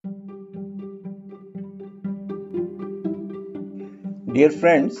Dear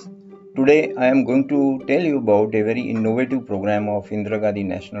friends, today I am going to tell you about a very innovative program of Indira Gandhi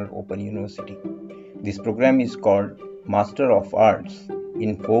National Open University. This program is called Master of Arts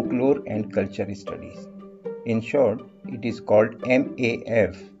in Folklore and Culture Studies. In short, it is called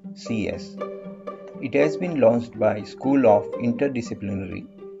MAFCS. It has been launched by School of Interdisciplinary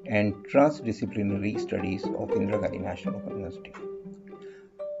and Transdisciplinary Studies of Indira Gandhi National Open University.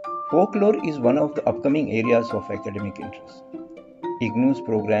 Folklore is one of the upcoming areas of academic interest. IGNOU's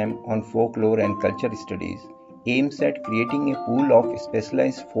program on folklore and culture studies aims at creating a pool of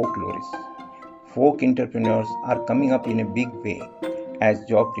specialized folklorists. Folk entrepreneurs are coming up in a big way as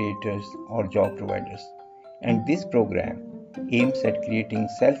job creators or job providers, and this program aims at creating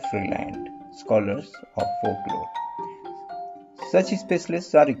self-reliant scholars of folklore. Such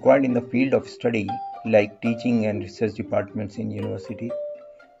specialists are required in the field of study like teaching and research departments in universities,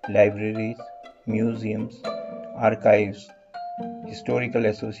 libraries, museums, archives, historical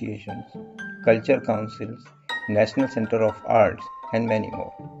associations, culture councils, National Center of Arts, and many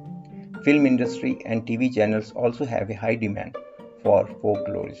more. Film industry and TV channels also have a high demand for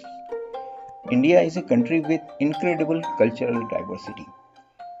folklorists. India is a country with incredible cultural diversity.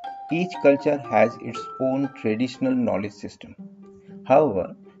 Each culture has its own traditional knowledge system.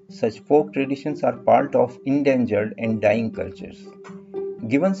 However, such folk traditions are part of endangered and dying cultures.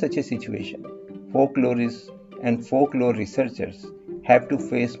 Given such a situation, folklorists and folklore researchers have to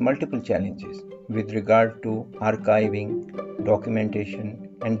face multiple challenges with regard to archiving, documentation,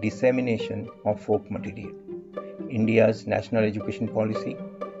 and dissemination of folk material. India's National Education Policy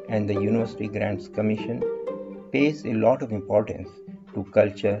and the University Grants Commission pays a lot of importance to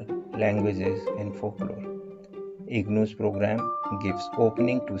culture, languages, and folklore. IGNOU's program gives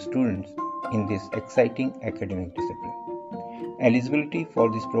opening to students in this exciting academic discipline. Eligibility for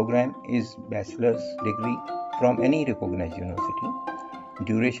this program is bachelor's degree from any recognized university.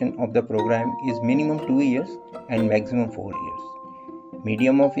 Duration of the program is minimum 2 years and maximum 4 years.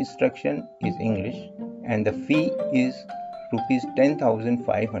 Medium of instruction is English and the fee is rupees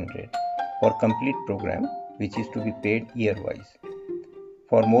 10,500 for complete program, which is to be paid year-wise.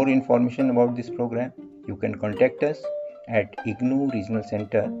 For more information about this program, you can contact us at IGNOU Regional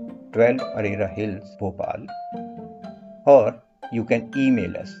Center, 12 Arera Hills, Bhopal, or you can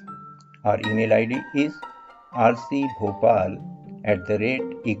email us. Our email ID is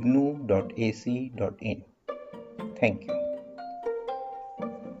rcbhopal@ignou.ac.in. Thank you.